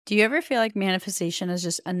Do you ever feel like manifestation is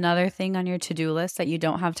just another thing on your to-do list that you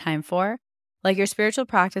don't have time for? Like your spiritual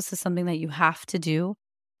practice is something that you have to do?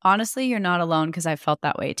 Honestly, you're not alone because I've felt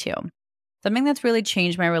that way too. Something that's really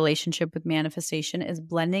changed my relationship with manifestation is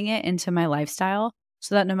blending it into my lifestyle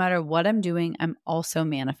so that no matter what I'm doing, I'm also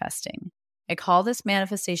manifesting. I call this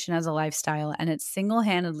manifestation as a lifestyle, and it's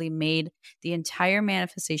single-handedly made the entire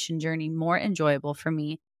manifestation journey more enjoyable for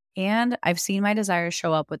me, and I've seen my desires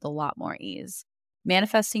show up with a lot more ease.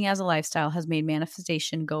 Manifesting as a lifestyle has made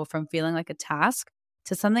manifestation go from feeling like a task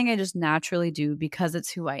to something I just naturally do because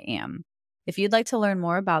it's who I am. If you'd like to learn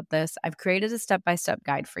more about this, I've created a step-by-step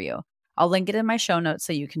guide for you. I'll link it in my show notes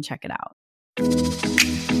so you can check it out.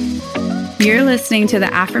 You're listening to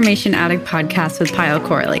the Affirmation Addict podcast with Payal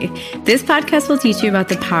Corley. This podcast will teach you about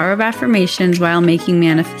the power of affirmations while making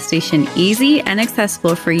manifestation easy and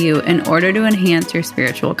accessible for you in order to enhance your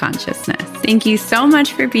spiritual consciousness. Thank you so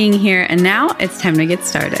much for being here, and now it's time to get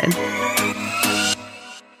started.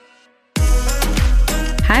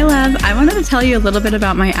 Hi, love. I wanted to tell you a little bit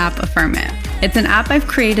about my app, Affirm It. It's an app I've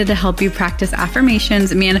created to help you practice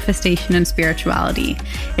affirmations, manifestation, and spirituality.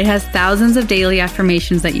 It has thousands of daily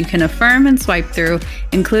affirmations that you can affirm and swipe through,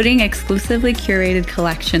 including exclusively curated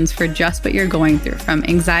collections for just what you're going through, from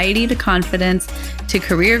anxiety to confidence, to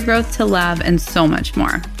career growth to love, and so much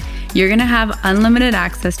more. You're going to have unlimited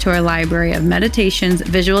access to our library of meditations,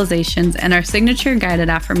 visualizations, and our signature guided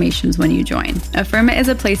affirmations when you join. Affirm It is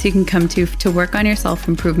a place you can come to work on your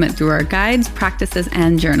self-improvement through our guides, practices,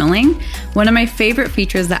 and journaling. One of my favorite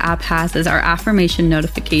features the app has is our affirmation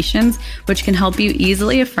notifications, which can help you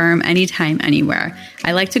easily affirm anytime, anywhere.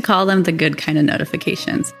 I like to call them the good kind of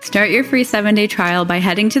notifications. Start your free 7-day trial by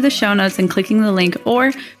heading to the show notes and clicking the link,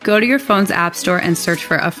 or go to your phone's app store and search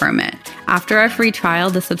for Affirm It. After our free trial,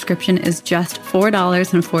 the subscription is just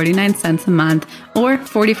 $4.49 a month, or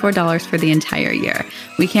 $44 for the entire year.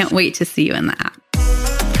 We can't wait to see you in the app.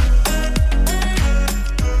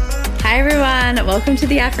 Hi, everyone. Welcome to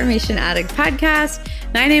the Affirmation Addict podcast.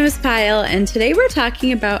 My name is Payal, and today we're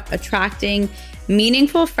talking about attracting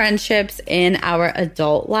meaningful friendships in our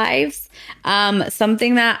adult lives.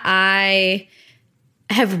 Something that I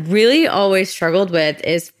have really always struggled with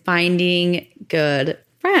is finding good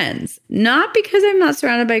friends. Not because I'm not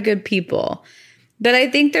surrounded by good people, but I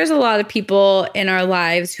think there's a lot of people in our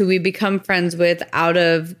lives who we become friends with out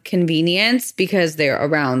of convenience because they're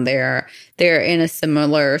around there. They're in a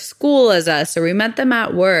similar school as us, or we met them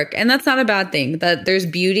at work. And that's not a bad thing. That there's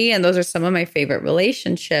beauty, and those are some of my favorite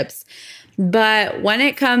relationships. But when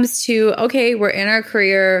it comes to, okay, we're in our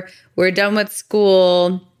career, we're done with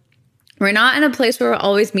school, we're not in a place where we're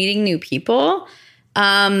always meeting new people,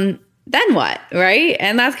 then what, right?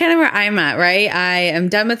 And that's kind of where I'm at, right? I am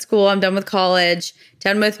done with school, I'm done with college,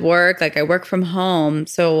 done with work, like I work from home.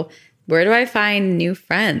 So where do I find new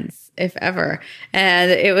friends, if ever?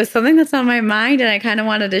 And it was something that's on my mind, and I kind of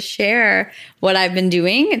wanted to share what I've been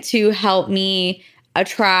doing to help me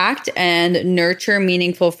attract and nurture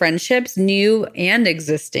meaningful friendships, new and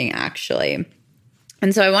existing, actually.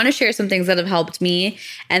 And so I want to share some things that have helped me.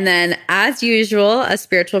 And then, as usual, a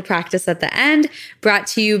spiritual practice at the end, brought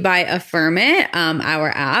to you by Affirm It, our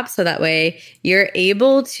app. So that way you're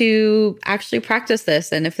able to actually practice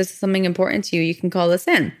this. And if this is something important to you, you can call this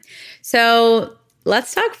in. So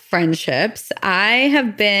let's talk friendships. I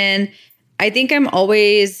think I'm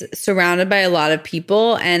always surrounded by a lot of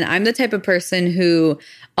people. And I'm the type of person who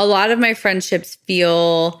a lot of my friendships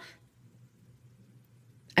feel,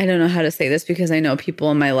 I don't know how to say this because I know people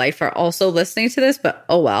in my life are also listening to this, but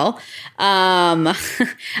oh well. A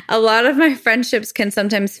lot of my friendships can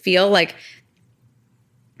sometimes feel like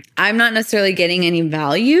I'm not necessarily getting any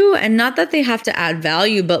value, and not that they have to add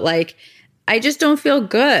value, but like I just don't feel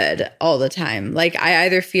good all the time. Like I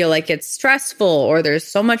either feel like it's stressful, or there's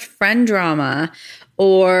so much friend drama,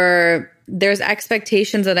 or there's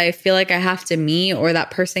expectations that I feel like I have to meet, or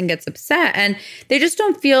that person gets upset, and they just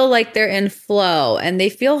don't feel like they're in flow, and they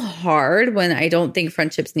feel hard when I don't think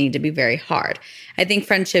friendships need to be very hard. I think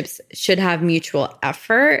friendships should have mutual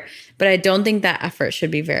effort, but I don't think that effort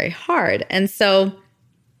should be very hard. And so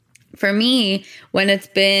for me, when it's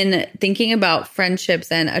been thinking about friendships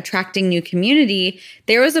and attracting new community,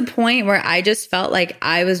 there was a point where I just felt like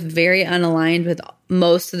I was very unaligned with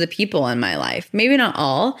most of the people in my life. Maybe not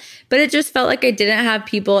all, but it just felt like I didn't have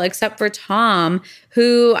people except for Tom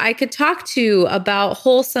who I could talk to about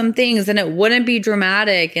wholesome things, and it wouldn't be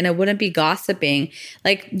dramatic and it wouldn't be gossiping.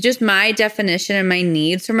 Like just my definition and my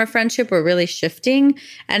needs from a friendship were really shifting,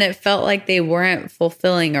 and it felt like they weren't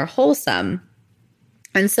fulfilling or wholesome.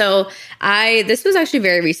 And so this was actually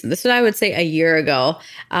very recent. This was, I would say, a year ago,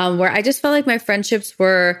 where I just felt like my friendships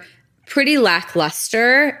were pretty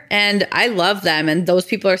lackluster, and I love them, and those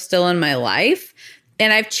people are still in my life.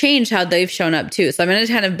 And I've changed how they've shown up too. So I'm going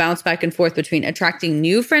to kind of bounce back and forth between attracting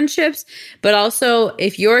new friendships, but also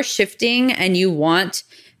if you're shifting and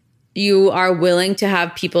you are willing to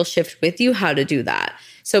have people shift with you, how to do that.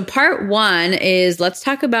 So part one is, let's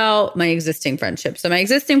talk about my existing friendships. So my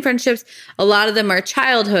existing friendships, a lot of them are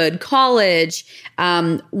childhood, college,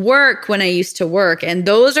 work when I used to work. And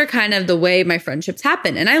those are kind of the way my friendships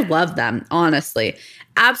happen. And I love them, honestly,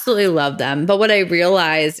 absolutely love them. But what I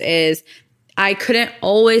realized is I couldn't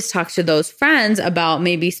always talk to those friends about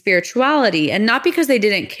maybe spirituality, and not because they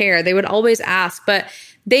didn't care. They would always ask, but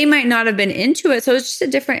they might not have been into it. So it's just a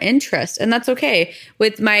different interest, and that's okay.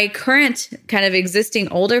 With my current kind of existing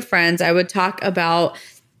older friends, I would talk about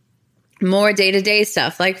more day-to-day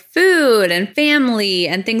stuff like food and family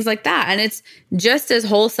and things like that. And it's just as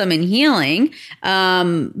wholesome and healing.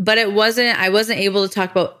 But I wasn't able to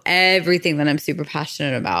talk about everything that I'm super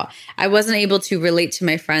passionate about. I wasn't able to relate to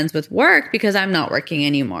my friends with work because I'm not working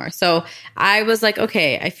anymore. So I was like,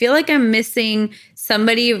 okay, I feel like I'm missing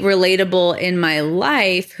somebody relatable in my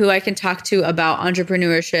life who I can talk to about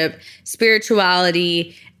entrepreneurship,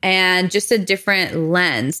 spirituality, and just a different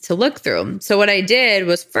lens to look through. So what I did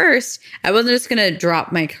was, first, I wasn't just going to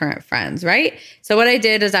drop my current friends, right? So what I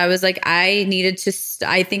did is I was like, I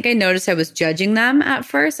think I noticed I was judging them at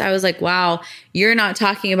first. I was like, wow, you're not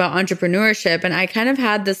talking about entrepreneurship. And I kind of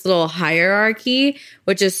had this little hierarchy,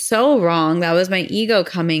 which is so wrong. That was my ego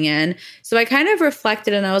coming in. So I kind of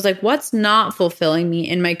reflected and I was like, what's not fulfilling me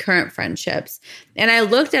in my current friendships? And I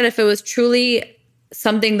looked at if it was truly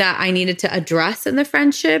something that I needed to address in the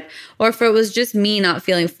friendship, or if it was just me not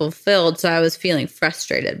feeling fulfilled. So I was feeling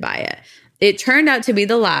frustrated by it. It turned out to be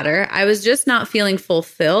the latter. I was just not feeling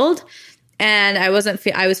fulfilled, and I was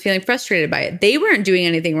feeling frustrated by it. They weren't doing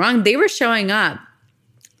anything wrong. They were showing up.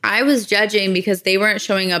 I was judging because they weren't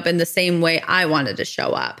showing up in the same way I wanted to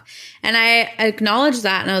show up. And I acknowledged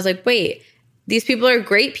that, and I was like, wait, these people are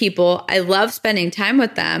great people. I love spending time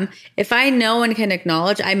with them. If I know and can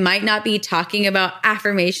acknowledge, I might not be talking about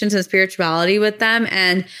affirmations and spirituality with them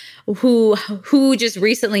and who just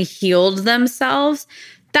recently healed themselves.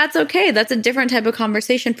 That's okay. That's a different type of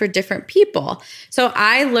conversation for different people. So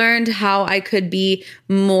I learned how I could be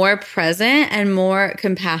more present and more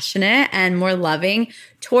compassionate and more loving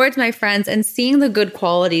towards my friends and seeing the good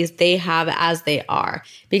qualities they have as they are.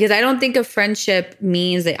 Because I don't think a friendship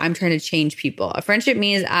means that I'm trying to change people. A friendship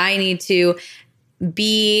means I need to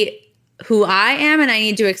be who I am and I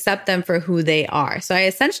need to accept them for who they are. So I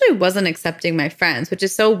essentially wasn't accepting my friends, which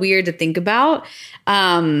is so weird to think about.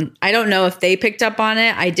 I don't know if they picked up on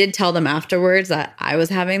it. I did tell them afterwards that I was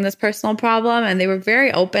having this personal problem, and they were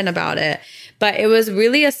very open about it. But it was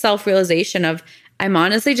really a self-realization of, I'm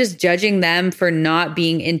honestly just judging them for not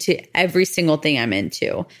being into every single thing I'm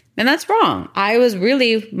into. And that's wrong.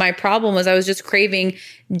 My problem was I was just craving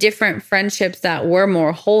different friendships that were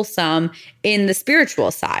more wholesome in the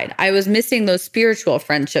spiritual side. I was missing those spiritual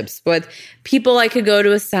friendships with people I could go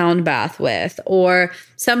to a sound bath with, or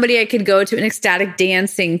somebody I could go to an ecstatic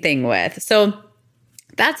dancing thing with. So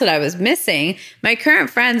that's what I was missing. My current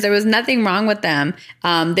friends, there was nothing wrong with them.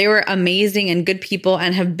 They were amazing and good people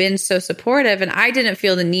and have been so supportive. And I didn't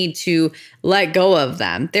feel the need to let go of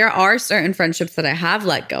them. There are certain friendships that I have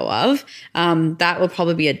let go of. That will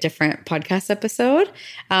probably be a different podcast episode.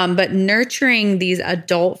 But nurturing these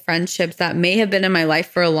adult friendships that may have been in my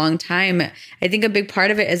life for a long time, I think a big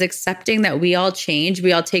part of it is accepting that we all change.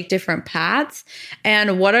 We all take different paths.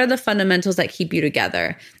 And what are the fundamentals that keep you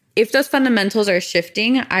together? If those fundamentals are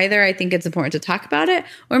shifting, either I think it's important to talk about it,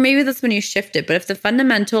 or maybe that's when you shift it. But if the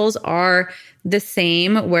fundamentals are the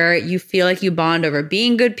same, where you feel like you bond over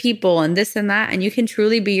being good people and this and that, and you can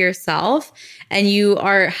truly be yourself, and you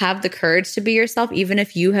have the courage to be yourself, even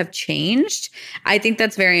if you have changed, I think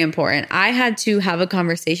that's very important. I had to have a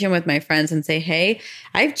conversation with my friends and say, hey,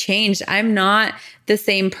 I've changed. I'm not the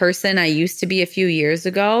same person I used to be a few years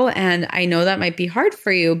ago. And I know that might be hard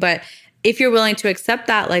for you, but if you're willing to accept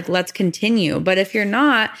that, like, let's continue. But if you're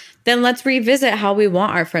not, then let's revisit how we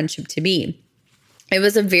want our friendship to be. It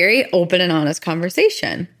was a very open and honest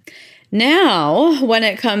conversation. Now, when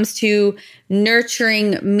it comes to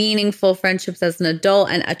nurturing meaningful friendships as an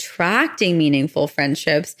adult and attracting meaningful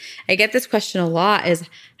friendships, I get this question a lot is,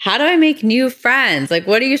 how do I make new friends? Like,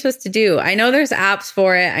 what are you supposed to do? I know there's apps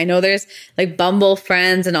for it. I know there's like Bumble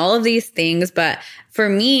Friends and all of these things, but for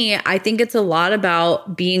me, I think it's a lot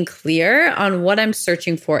about being clear on what I'm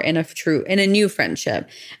searching for in a new friendship.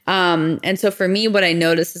 And so for me, what I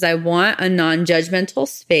notice is I want a non-judgmental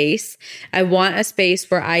space. I want a space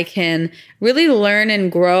where I can really learn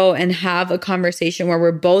and grow and have a conversation where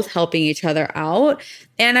we're both helping each other out.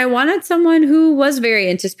 And I wanted someone who was very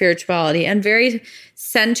into spirituality and very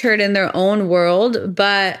centered in their own world,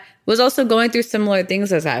 but was also going through similar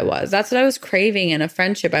things as I was. That's what I was craving in a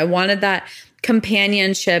friendship. I wanted that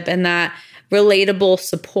companionship and that relatable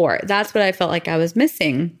support. That's what I felt like I was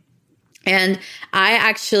missing. And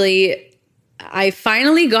I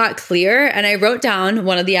finally got clear, and I wrote down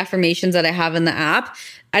one of the affirmations that I have in the app.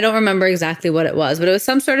 I don't remember exactly what it was, but it was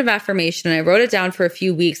some sort of affirmation. And I wrote it down for a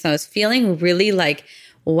few weeks, and I was feeling really like,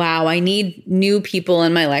 wow, I need new people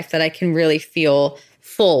in my life that I can really feel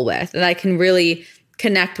full with, that I can really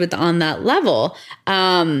connect with on that level.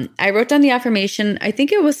 I wrote down the affirmation. I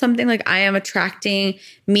think it was something like, I am attracting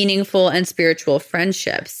meaningful and spiritual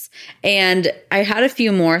friendships. And I had a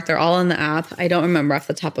few more. They're all in the app. I don't remember off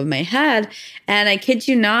the top of my head. And I kid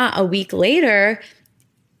you not, a week later,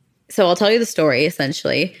 so I'll tell you the story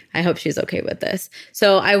essentially. I hope she's okay with this.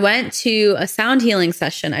 So I went to a sound healing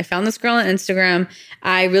session. I found this girl on Instagram.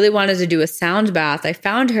 I really wanted to do a sound bath. I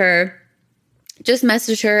found her, just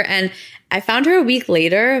messaged her, and I found her a week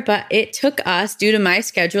later, but it took us, due to my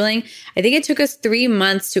scheduling, I think it took us 3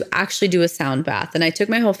 months to actually do a sound bath. And I took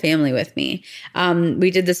my whole family with me. We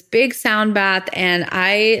did this big sound bath, and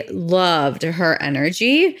I loved her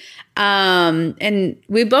energy. And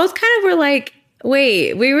we both kind of were like,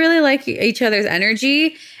 wait, we really like each other's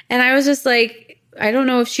energy. And I was just like, I don't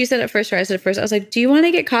know if she said it first or I said it first. I was like, do you want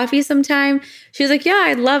to get coffee sometime? She was like, yeah,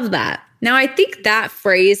 I'd love that. Now, I think that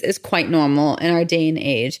phrase is quite normal in our day and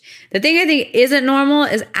age. The thing I think isn't normal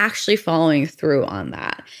is actually following through on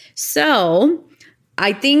that. So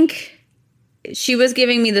I think she was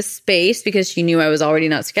giving me the space because she knew I was already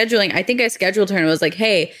not scheduling. I think I scheduled her and was like,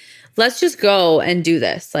 hey, let's just go and do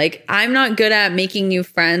this. Like, I'm not good at making new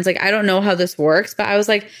friends. Like, I don't know how this works, but I was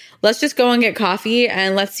like, let's just go and get coffee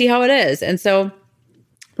and let's see how it is. And so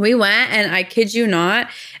we went, and I kid you not,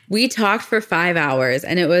 we talked for 5 hours,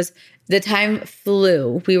 and the time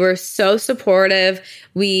flew. We were so supportive.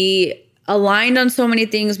 We aligned on so many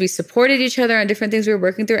things. We supported each other on different things we were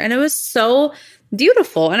working through. And it was so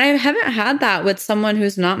beautiful. And I haven't had that with someone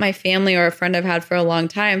who's not my family or a friend I've had for a long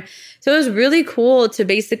time. So it was really cool to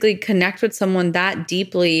basically connect with someone that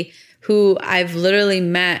deeply who I've literally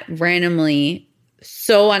met randomly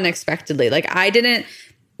so unexpectedly. Like, I didn't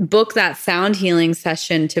book that sound healing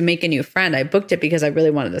session to make a new friend. I booked it because I really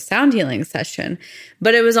wanted a sound healing session.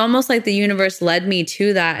 But it was almost like the universe led me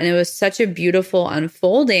to that. And it was such a beautiful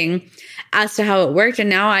unfolding as to how it worked. And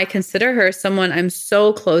now I consider her someone I'm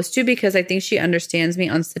so close to because I think she understands me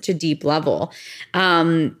on such a deep level.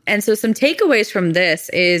 And so some takeaways from this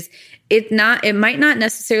is it might not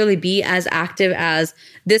necessarily be as active as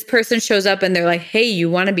this person shows up and they're like, hey, you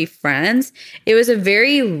want to be friends? It was a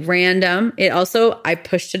very random. I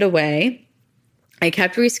pushed it away. I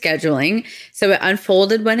kept rescheduling. So it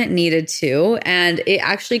unfolded when it needed to. And it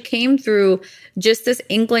actually came through just this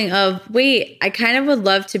inkling of, wait, I kind of would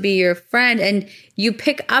love to be your friend. And you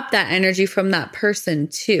pick up that energy from that person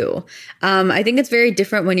too. I think it's very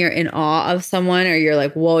different when you're in awe of someone or you're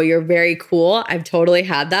like, whoa, you're very cool. I've totally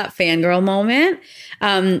had that fangirl moment.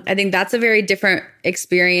 I think that's a very different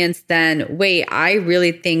experience than, wait, I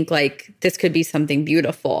really think like this could be something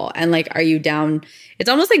beautiful. And like, are you down? It's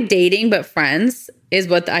almost like dating, but friends is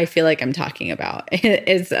what I feel like I'm talking about.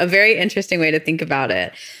 It's a very interesting way to think about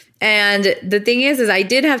it. And the thing is I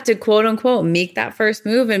did have to quote unquote make that first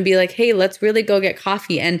move and be like, hey, let's really go get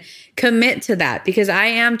coffee and commit to that, because I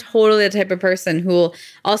am totally the type of person who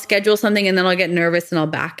I'll schedule something and then I'll get nervous and I'll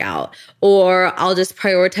back out, or I'll just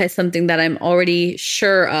prioritize something that I'm already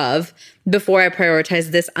sure of before I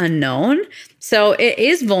prioritize this unknown. So it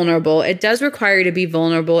is vulnerable. It does require you to be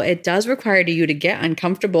vulnerable. It does require you to get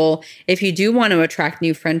uncomfortable if you do want to attract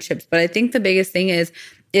new friendships. But I think the biggest thing is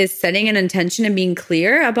setting an intention and being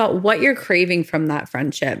clear about what you're craving from that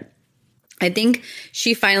friendship. I think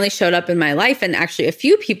she finally showed up in my life, and actually a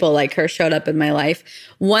few people like her showed up in my life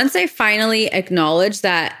once I finally acknowledged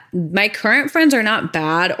that my current friends are not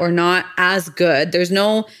bad or not as good. There's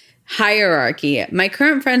no hierarchy. My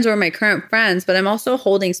current friends are my current friends, but I'm also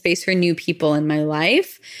holding space for new people in my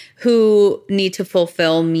life who need to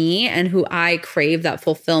fulfill me and who I crave that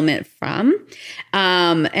fulfillment from.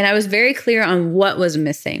 And I was very clear on what was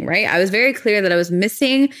missing, right? I was very clear that I was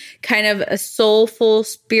missing kind of a soulful,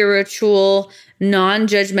 spiritual,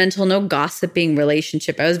 non-judgmental, no gossiping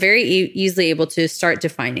relationship. I was very easily able to start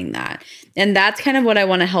defining that. And that's kind of what I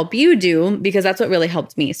want to help you do, because that's what really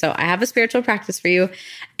helped me. So I have a spiritual practice for you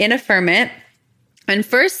in Affirm It. And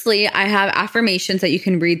firstly, I have affirmations that you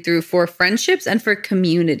can read through for friendships and for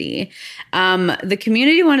community. The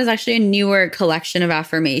community one is actually a newer collection of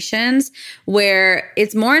affirmations where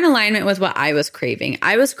it's more in alignment with what I was craving.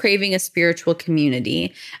 I was craving a spiritual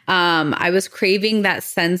community. I was craving that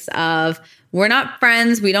sense of we're not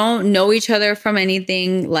friends. We don't know each other from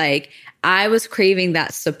anything. Like, I was craving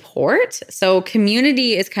that support. So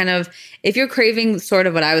community is kind of, if you're craving sort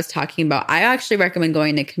of what I was talking about, I actually recommend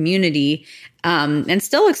going to community and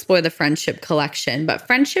still explore the friendship collection. But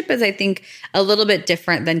friendship is, I think, a little bit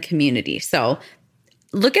different than community. So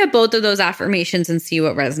look at both of those affirmations and see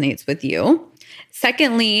what resonates with you.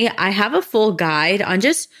 Secondly, I have a full guide on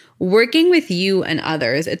just working with you and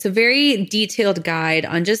others. It's a very detailed guide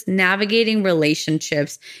on just navigating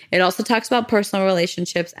relationships. It also talks about personal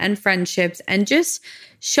relationships and friendships and just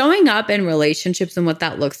showing up in relationships and what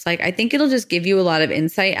that looks like. I think it'll just give you a lot of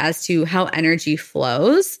insight as to how energy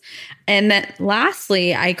flows. And then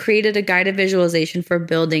lastly, I created a guided visualization for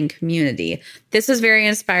building community. This was very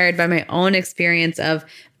inspired by my own experience of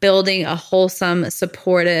building a wholesome,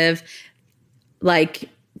 supportive, like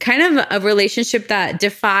kind of a relationship that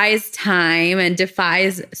defies time and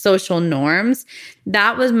defies social norms.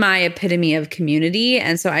 That was my epitome of community.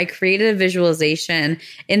 And so I created a visualization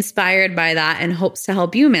inspired by that in hopes to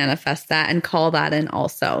help you manifest that and call that in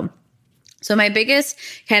also. So my biggest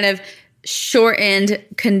kind of shortened,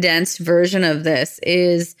 condensed version of this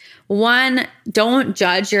is, one, don't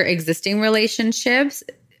judge your existing relationships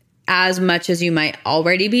as much as you might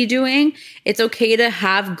already be doing. It's okay to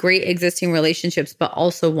have great existing relationships, but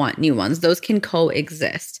also want new ones. Those can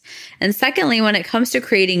coexist. And secondly, when it comes to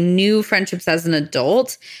creating new friendships as an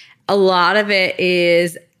adult, a lot of it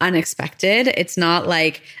is unexpected. It's not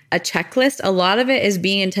like a checklist. A lot of it is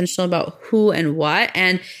being intentional about who and what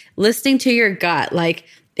and listening to your gut. Like,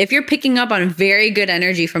 if you're picking up on very good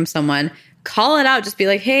energy from someone, call it out. Just be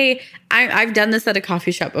like, hey, I've done this at a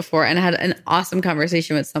coffee shop before and I had an awesome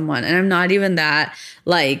conversation with someone. And I'm not even that,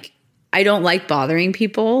 like, I don't like bothering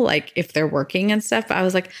people, like if they're working and stuff. But I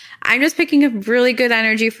was like, I'm just picking up really good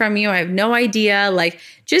energy from you. I have no idea. Like,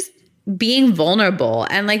 just being vulnerable.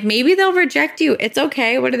 And like, maybe they'll reject you. It's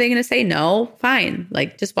okay. What are they going to say? No, fine.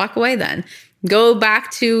 Like, just walk away then. Go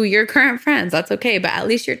back to your current friends. That's okay. But at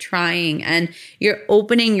least you're trying and you're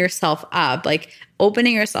opening yourself up. Like,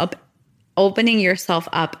 opening yourself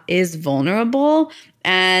up is vulnerable.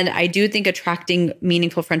 And I do think attracting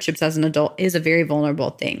meaningful friendships as an adult is a very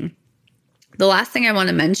vulnerable thing. The last thing I want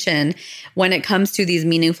to mention when it comes to these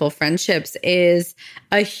meaningful friendships is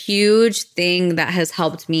a huge thing that has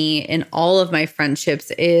helped me in all of my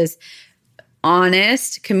friendships is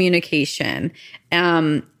honest communication.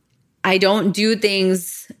 I don't do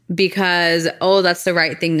things because, oh, that's the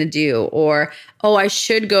right thing to do, or, oh, I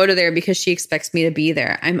should go to there because she expects me to be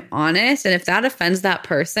there. I'm honest. And if that offends that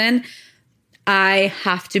person, I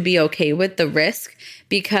have to be okay with the risk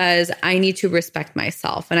because I need to respect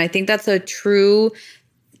myself. And I think that's a true,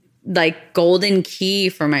 like, golden key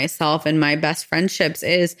for myself and my best friendships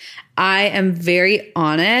is I am very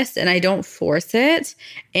honest and I don't force it.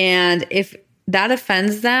 And if that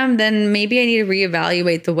offends them, then maybe I need to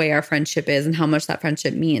reevaluate the way our friendship is and how much that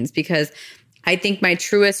friendship means, because I think my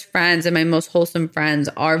truest friends and my most wholesome friends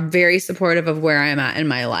are very supportive of where I'm at in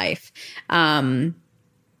my life.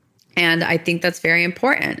 And I think that's very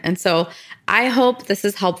important. And so I hope this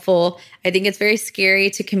is helpful. I think it's very scary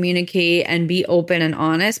to communicate and be open and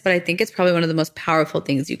honest, but I think it's probably one of the most powerful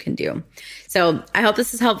things you can do. So I hope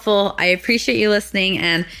this is helpful. I appreciate you listening.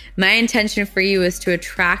 And my intention for you is to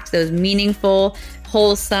attract those meaningful,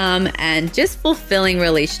 wholesome, and just fulfilling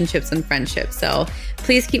relationships and friendships. So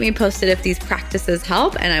please keep me posted if these practices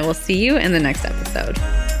help, and I will see you in the next episode.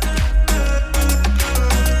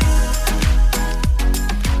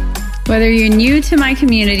 Whether you're new to my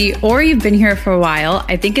community or you've been here for a while,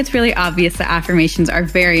 I think it's really obvious that affirmations are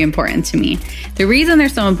very important to me. The reason they're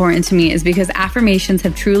so important to me is because affirmations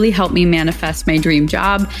have truly helped me manifest my dream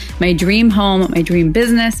job, my dream home, my dream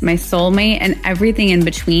business, my soulmate, and everything in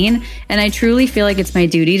between. And I truly feel like it's my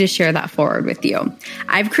duty to share that forward with you.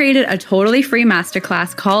 I've created a totally free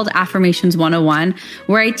masterclass called Affirmations 101,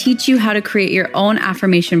 where I teach you how to create your own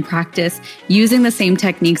affirmation practice using the same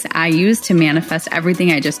techniques I use to manifest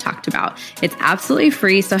everything I just talked about. It's absolutely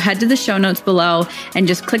free, so head to the show notes below and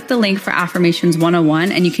just click the link for Affirmations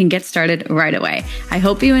 101 and you can get started right away. I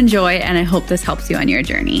hope you enjoy and I hope this helps you on your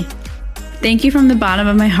journey. Thank you from the bottom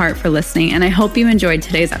of my heart for listening, and I hope you enjoyed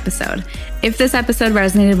today's episode. If this episode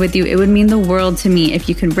resonated with you, it would mean the world to me if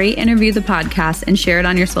you could rate and review the podcast and share it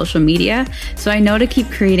on your social media so I know to keep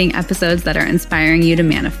creating episodes that are inspiring you to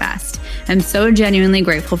manifest. I'm so genuinely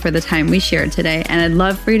grateful for the time we shared today, and I'd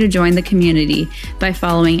love for you to join the community by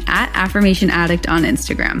following @AffirmationAddict on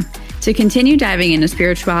Instagram. To continue diving into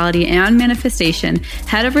spirituality and manifestation,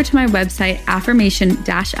 head over to my website,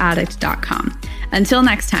 affirmation-addict.com. Until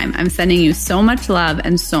next time, I'm sending you so much love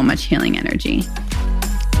and so much healing energy.